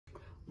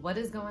What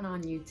is going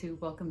on, YouTube?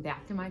 Welcome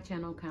back to my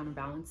channel,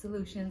 Counterbalance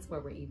Solutions, where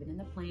we're even in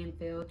the playing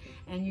field.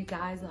 And you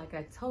guys, like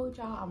I told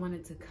y'all, I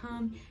wanted to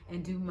come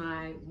and do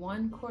my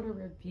 1 quarter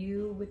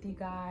review with you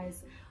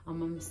guys.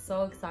 I'm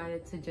so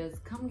excited to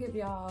just come give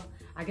y'all,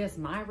 I guess,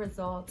 my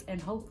results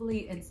and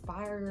hopefully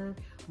inspire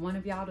one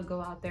of y'all to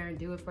go out there and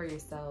do it for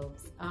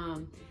yourselves.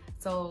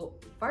 So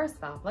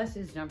first off, let's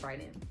just jump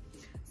right in.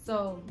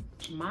 So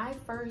my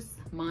first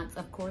month,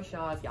 of course,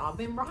 y'all, if y'all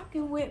been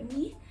rocking with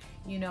me,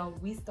 you know,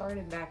 we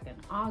started back in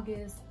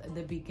August.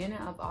 The beginning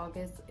of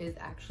August is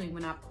actually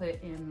when I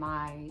put in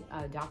my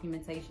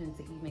documentation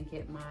to even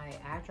get my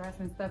address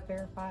and stuff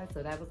verified.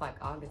 So that was like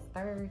August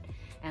 3rd.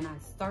 And I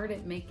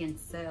started making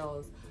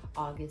sales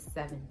August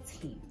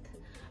 17th.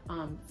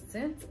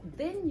 Since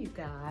then, you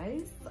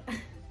guys,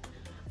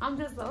 I'm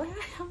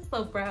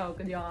so proud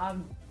because y'all,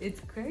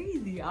 it's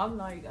crazy. I'm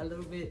like a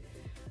little bit,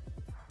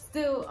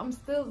 I'm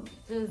still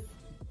just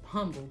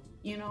humble,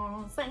 you know what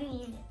I'm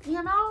saying?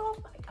 You know,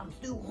 like I'm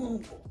still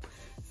humble.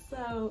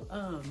 So,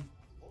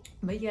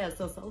 but yeah,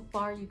 so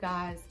far, you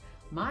guys,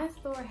 my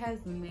store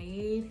has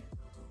made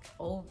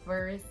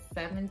over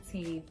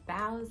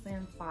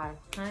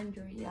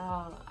 17,500,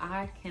 y'all.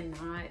 I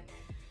cannot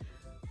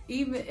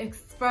even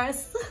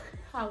express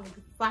how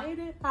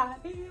excited I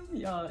am,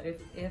 y'all.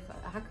 If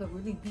I could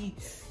really be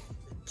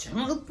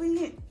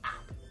jumping,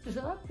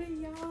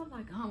 y'all,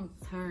 like I'm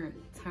turned.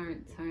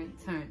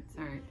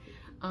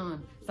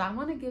 So I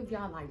want to give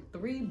y'all like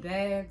 3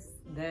 bags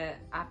that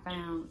I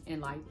found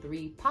and like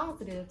 3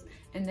 positives,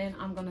 and then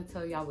I'm gonna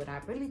tell y'all what I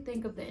really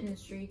think of the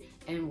industry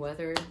and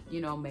whether,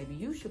 you know, maybe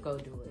you should go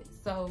do it.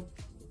 So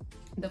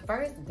the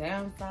first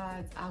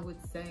downsides I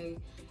would say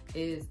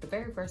is, the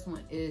very first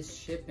one is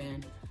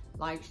shipping.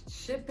 Like,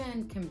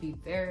 shipping can be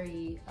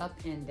very up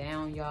and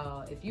down,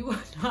 y'all. If you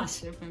watch my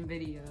shipping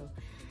video,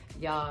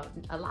 y'all,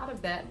 a lot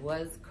of that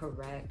was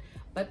correct,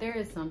 but there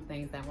is some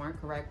things that weren't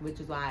correct,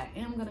 which is why I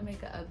am gonna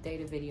make an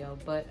updated video.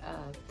 But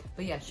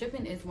yeah,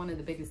 shipping is one of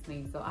the biggest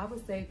things. So I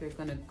would say if you're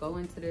gonna go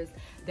into this,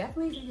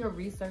 definitely do your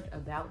research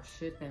about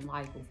shipping,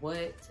 like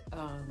what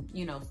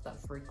you know,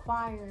 stuff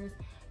requires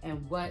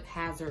and what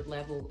hazard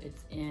level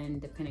it's in,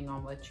 depending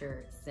on what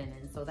you're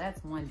sending. So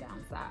that's one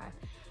downside.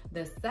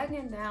 The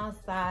second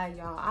downside,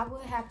 y'all, I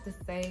would have to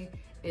say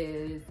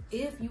is,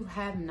 if you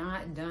have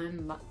not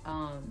done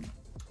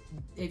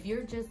if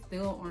you're just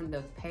still on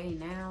the pay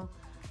now,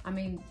 I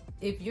mean,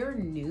 if you're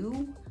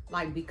new,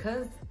 like,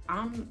 because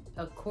I'm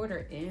a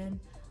quarter in,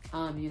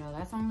 you know,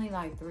 that's only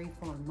like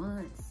 3-4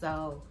 months.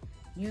 So,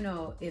 you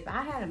know, if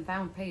I hadn't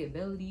found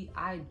payability,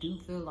 I do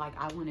feel like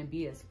I wouldn't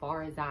be as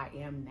far as I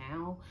am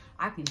now.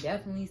 I can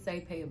definitely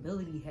say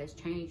payability has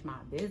changed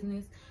my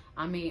business.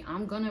 I mean,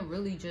 I'm gonna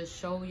really just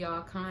show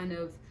y'all kind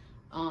of,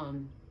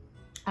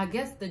 I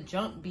guess, the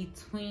jump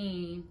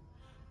between,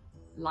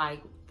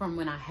 like, from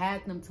when I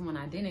had them to when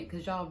I didn't,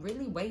 because y'all,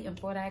 really waiting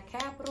for that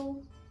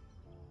capital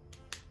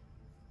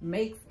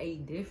makes a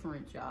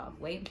difference, y'all.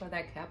 Waiting for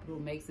that capital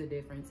makes a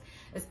difference.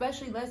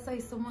 Especially, let's say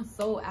someone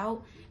sold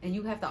out and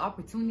you have the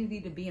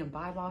opportunity to be in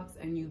buy box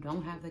and you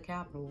don't have the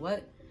capital.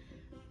 What?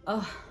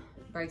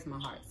 Breaks my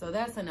heart. So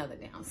that's another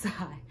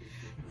downside.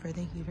 For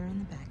the heater in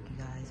the back, you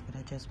guys, but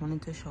I just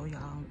wanted to show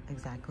y'all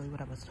exactly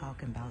what I was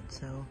talking about.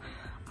 So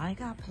I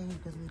got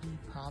payability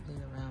probably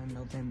around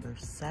November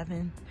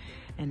 7th,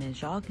 and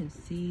as y'all can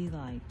see,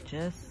 like,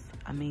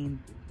 I mean,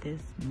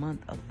 this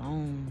month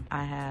alone,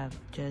 I have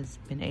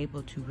just been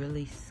able to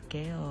really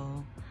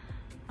scale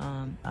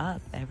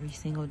up every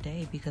single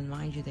day, because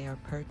mind you, they are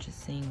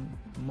purchasing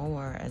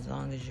more as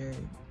long as you're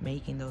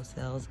making those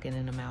sales,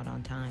 getting them out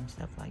on time,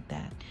 stuff like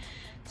that.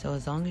 So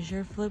as long as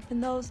you're flipping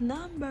those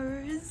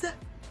numbers,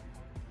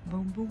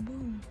 boom, boom,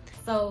 boom.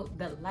 So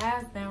the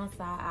last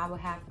downside I would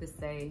have to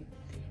say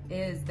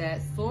is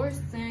that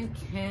sourcing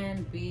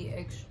can be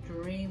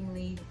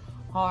extremely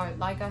hard.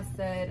 Like I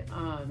said,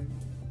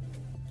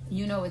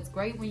 you know, it's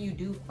great when you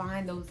do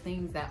find those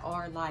things that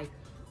are like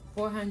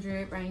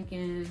 400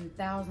 ranking,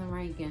 1,000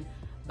 ranking,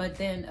 but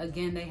then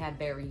again, they have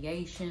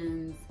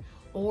variations.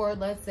 Or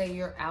let's say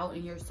you're out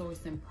and you're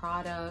sourcing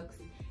products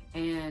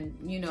and,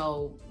 you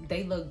know,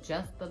 they look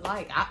just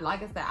alike.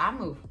 Like I said, I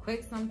move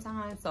quick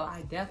sometimes, so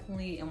I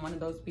definitely am one of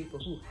those people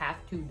who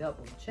have to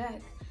double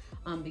check,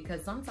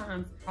 because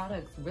sometimes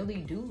products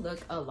really do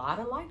look a lot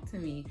alike to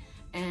me.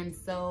 And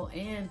so,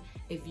 and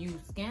if you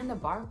scan the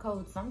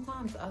barcode,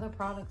 sometimes other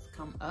products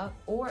come up.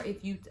 Or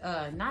if you,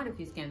 not if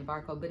you scan the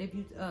barcode, but if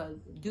you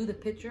do the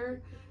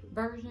picture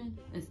version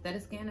instead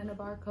of scanning the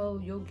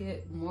barcode, you'll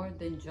get more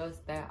than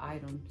just that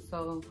item.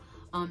 So,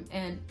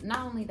 and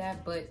not only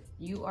that, but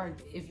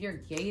if you're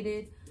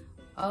gated,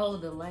 oh,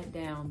 the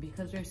letdown,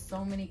 because there's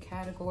so many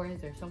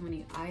categories, there's so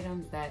many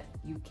items that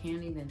you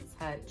can't even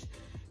touch.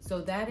 So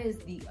that is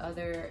the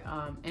other,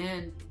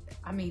 and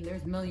I mean,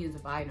 there's millions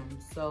of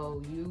items,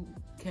 so you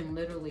can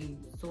literally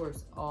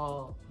source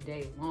all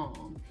day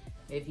long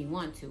if you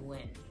want to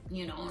win.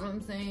 You know what I'm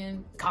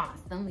saying?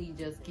 Constantly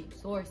just keep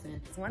sourcing.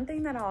 One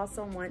thing that I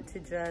also want to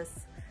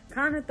just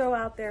kind of throw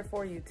out there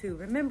for you too,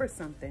 remember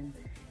something,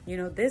 you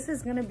know, this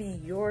is gonna be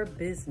your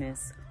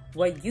business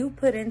what you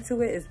put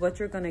into it is what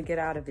you're gonna get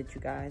out of it,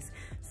 you guys.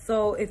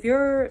 So if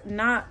you're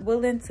not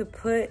willing to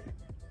put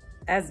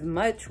as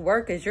much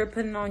work as you're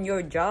putting on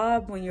your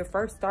job when you're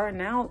first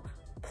starting out,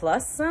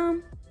 plus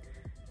some,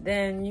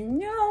 then you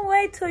know,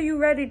 wait till you're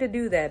ready to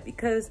do that,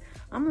 because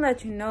I'm gonna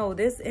let you know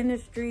this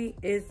industry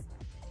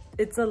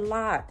it's a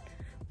lot,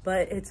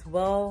 but it's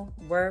well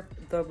worth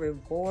the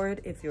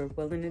reward if you're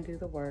willing to do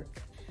the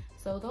work.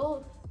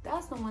 So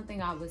that's the one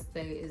thing I would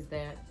say, is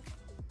that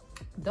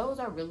those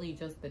are really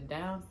just the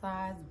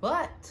downsides,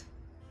 but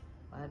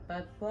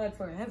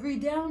for every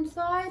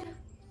downside,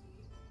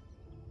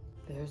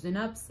 there's an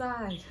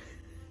upside.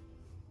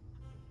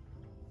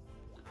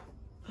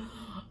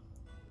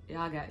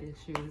 Y'all got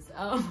issues.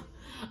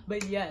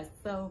 But yes,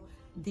 so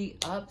the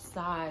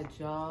upside,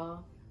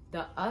 y'all,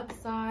 the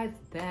upsides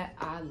that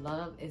I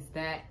love is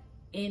that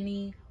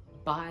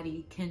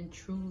anybody can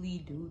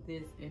truly do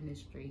this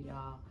industry,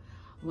 y'all.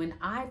 When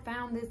I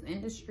found this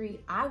industry,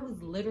 I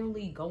was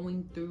literally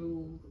going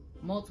through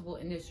multiple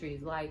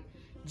industries. Like,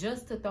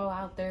 just to throw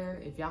out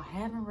there, if y'all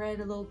haven't read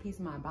a little piece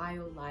of my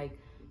bio, like,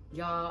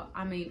 y'all,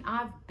 I mean,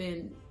 I've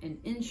been an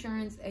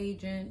insurance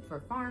agent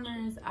for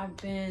farmers. I've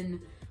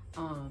been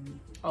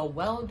a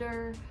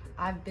welder.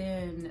 I've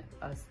been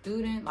a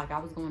student, like I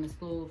was going to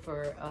school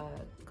for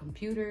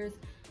computers.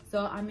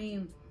 So, I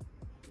mean,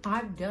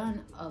 I've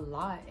done a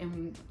lot.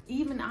 And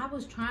even I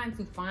was trying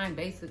to find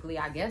basically,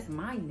 I guess,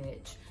 my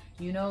niche,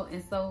 you know?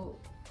 And so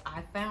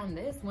I found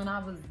this when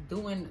I was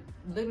doing,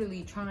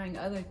 literally trying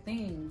other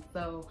things.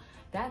 So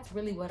that's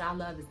really what I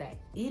love, is that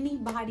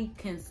anybody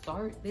can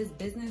start this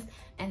business,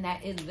 and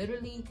that it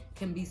literally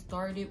can be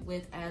started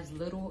with as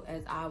little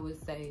as, I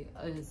would say,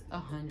 as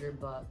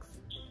 $100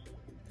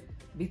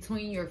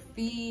 between your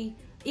fee,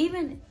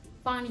 even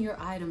finding your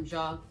items,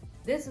 y'all.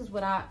 This is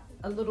what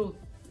a little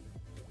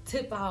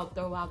tip I'll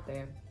throw out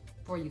there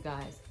for you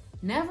guys.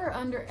 Never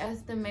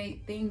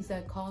underestimate things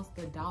that cost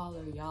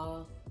 $1,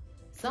 y'all.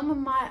 Some of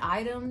my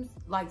items,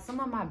 like some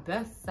of my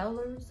best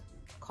sellers,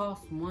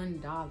 cost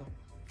 $1.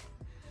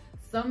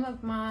 Some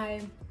of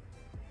my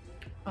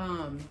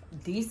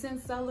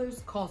decent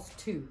sellers cost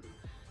 $2.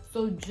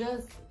 So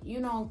just,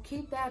 you know,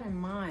 keep that in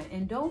mind.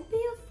 And don't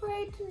be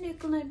afraid to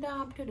nickel and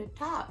dime to the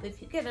top.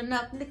 If you get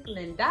enough nickel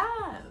and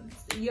dimes,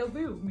 you'll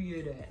be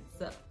me that.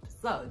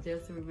 So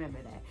just remember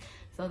that.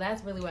 So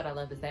that's really what I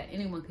love, is that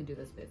anyone can do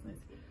this business.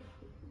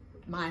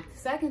 My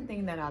second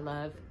thing that I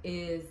love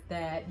is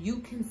that you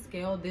can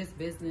scale this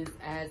business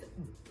as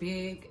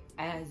big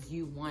as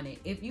you want it.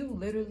 If you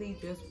literally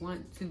just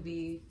want to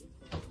be,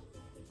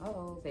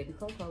 uh-oh, baby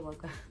Coco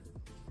woke up.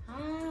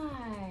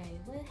 Hi,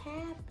 what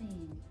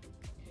happened?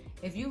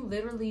 If you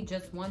literally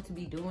just want to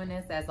be doing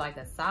this as like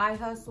a side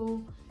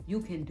hustle, you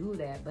can do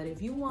that. But if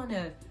you want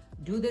to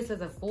do this as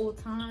a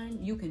full-time,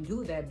 you can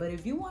do that. But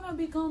if you want to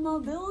become a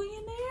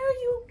billionaire,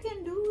 you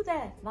can do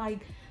that. Like,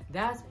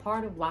 that's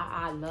part of why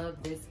I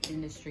love this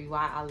industry,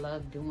 why I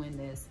love doing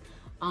this.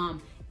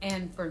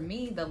 And for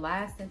me, the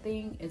last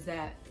thing is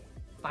that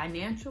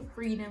financial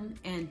freedom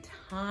and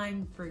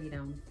time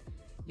freedom.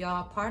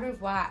 Y'all, part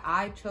of why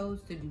I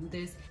chose to do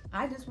this,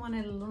 I just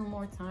wanted a little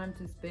more time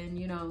to spend,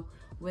 you know,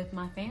 with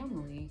my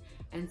family.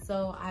 And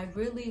so I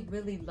really,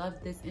 really love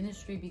this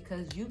industry,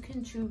 because you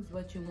can choose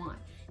what you want.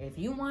 If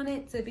you want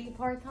it to be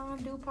part-time,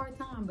 do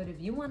part-time. But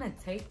if you want to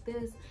take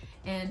this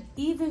and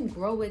even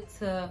grow it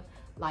to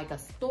like a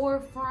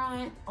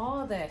storefront,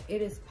 all that,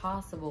 it is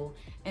possible.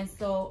 And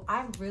so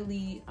I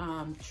really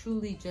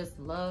truly just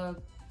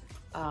love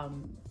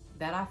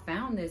that I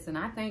found this. And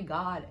I thank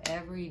God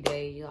every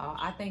day, y'all.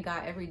 I thank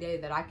God every day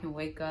that I can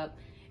wake up,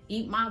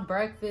 eat my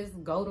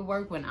breakfast, go to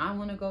work when I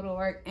want to go to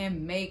work,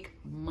 and make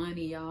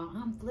money, y'all.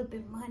 I'm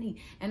flipping money,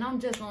 and I'm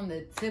just on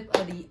the tip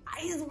of the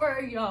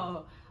iceberg,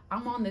 y'all.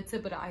 I'm on the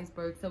tip of the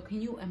iceberg. So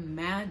can you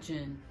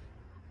imagine,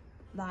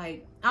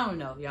 like, I don't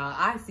know, y'all,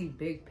 I see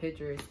big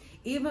pictures.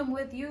 Even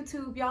with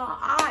YouTube,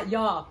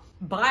 y'all,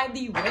 by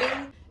the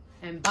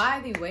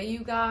way,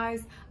 you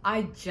guys,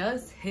 I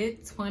just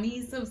hit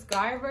 20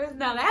 subscribers.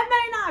 Now, that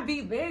may not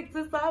be big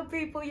to some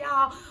people,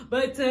 y'all,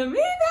 but to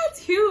me, that's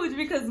huge,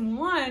 because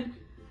one,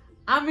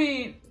 I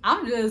mean,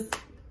 I'm just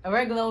a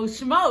regular old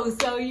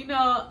schmo. So, you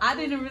know, I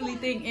didn't really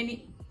think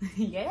any,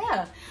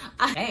 yeah,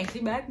 hey, she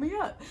backed me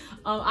up.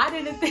 I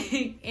didn't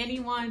think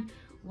anyone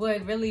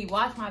would really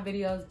watch my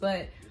videos,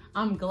 but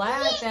I'm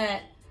glad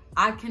that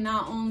I can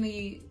not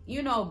only,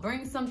 you know,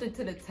 bring something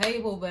to the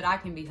table, but I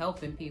can be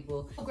helping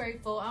people.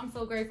 I'm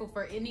so grateful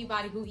for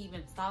anybody who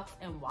even stops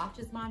and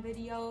watches my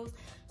videos.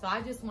 So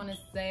I just want to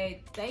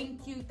say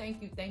thank you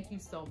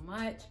so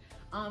much.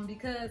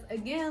 Because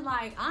again,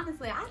 like,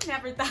 honestly, I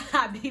never thought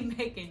I'd be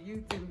making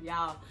YouTube,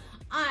 y'all.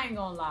 I ain't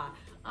gonna lie.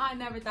 I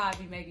never thought I'd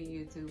be making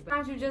YouTube.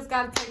 Sometimes you just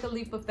gotta take a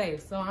leap of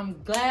faith. So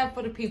I'm glad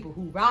for the people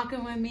who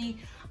rocking with me.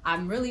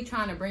 I'm really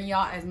trying to bring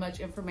y'all as much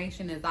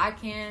information as I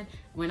can.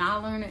 When I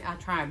learn it, I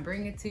try and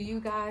bring it to you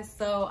guys.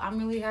 So I'm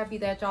really happy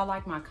that y'all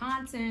like my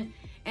content.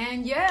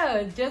 And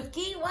yeah, just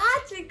keep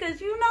watching,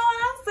 because you know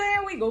what I'm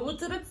saying. We going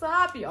to the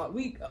top, y'all.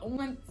 We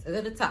going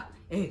to the top.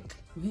 Hey,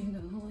 we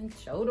going to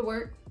show the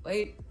work.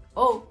 Wait.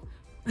 Oh.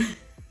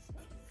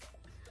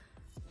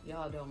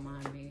 y'all don't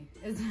mind me.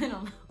 It's been a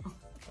long day.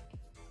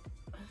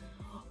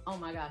 Oh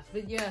my gosh.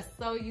 But yes,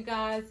 so you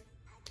guys,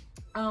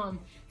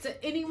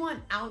 to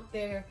anyone out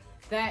there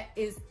that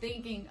is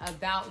thinking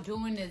about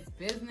doing this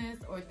business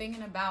or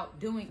thinking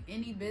about doing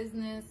any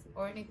business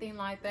or anything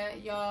like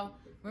that, y'all,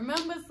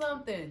 remember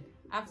something.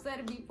 I've said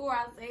it before,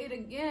 I'll say it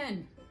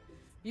again.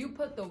 You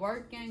put the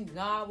work in,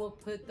 God will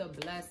put the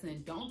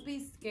blessing. Don't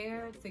be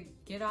scared to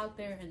get out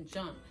there and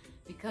jump,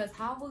 because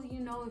how will you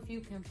know if you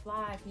can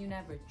fly if you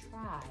never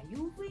try?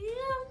 You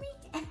feel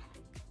me?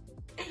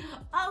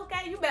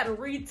 Okay, you better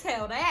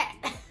retell that.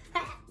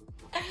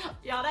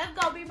 Y'all, that's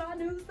gonna be my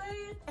new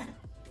saying.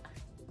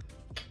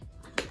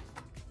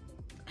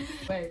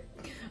 Wait,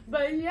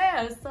 but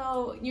yeah,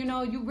 so, you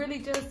know, you really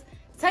just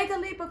take a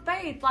leap of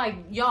faith. Like,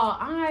 y'all,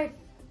 I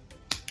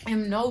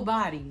am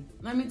nobody.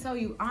 Let me tell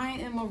you, I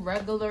am a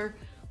regular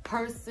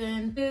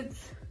person.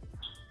 It's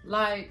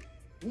like,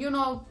 you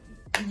know,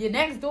 your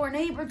next door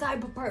neighbor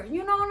type of person.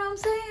 You know what I'm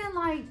saying?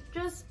 Like,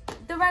 just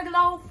the regular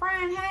old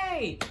friend.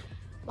 Hey,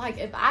 like,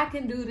 if I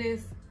can do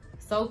this,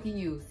 so can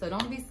you. So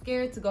don't be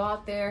scared to go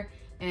out there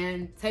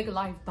and take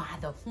life by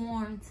the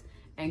horns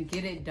and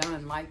get it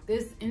done. Like,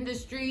 this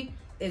industry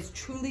is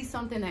truly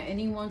something that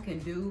anyone can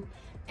do.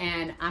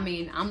 And I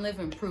mean, I'm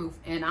living proof,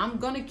 and I'm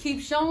gonna keep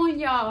showing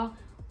y'all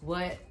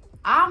what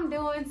I'm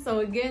doing, so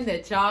again,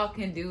 that y'all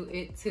can do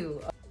it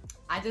too.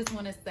 I just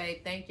want to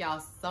say thank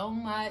y'all so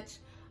much.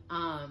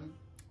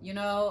 You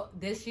know,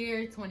 this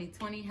year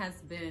 2020 has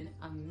been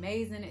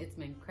amazing. It's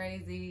been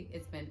crazy.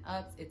 It's been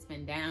ups, it's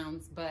been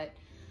downs, but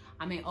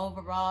I mean,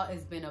 overall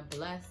it's been a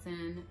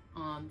blessing.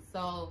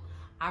 So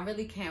I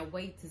really can't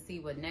wait to see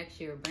what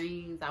next year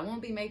brings. I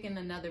won't be making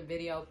another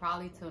video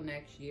probably till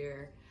next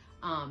year,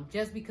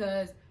 just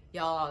because,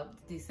 y'all,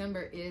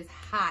 December is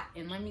hot.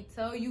 And let me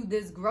tell you,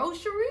 this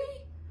grocery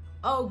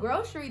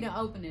done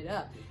open it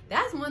up.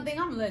 That's one thing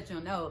I'm gonna let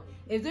y'all know.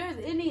 If there's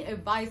any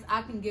advice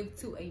I can give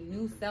to a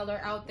new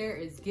seller out there,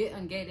 is get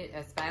ungated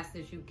as fast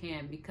as you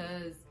can,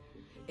 because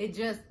it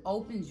just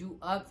opens you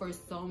up for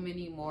so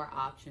many more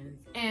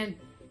options. And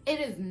it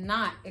is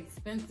not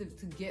expensive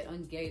to get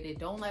ungated.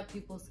 Don't let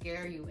people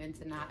scare you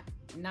into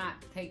not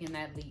taking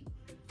that leap.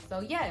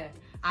 So yeah,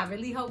 I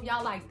really hope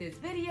y'all like this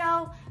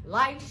video.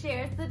 Like,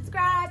 share,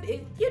 subscribe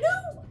if you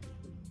do.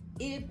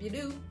 If you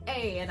do.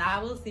 Hey, and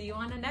I will see you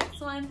on the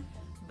next one.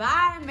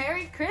 Bye.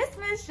 Merry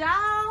Christmas,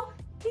 y'all.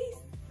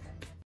 Peace.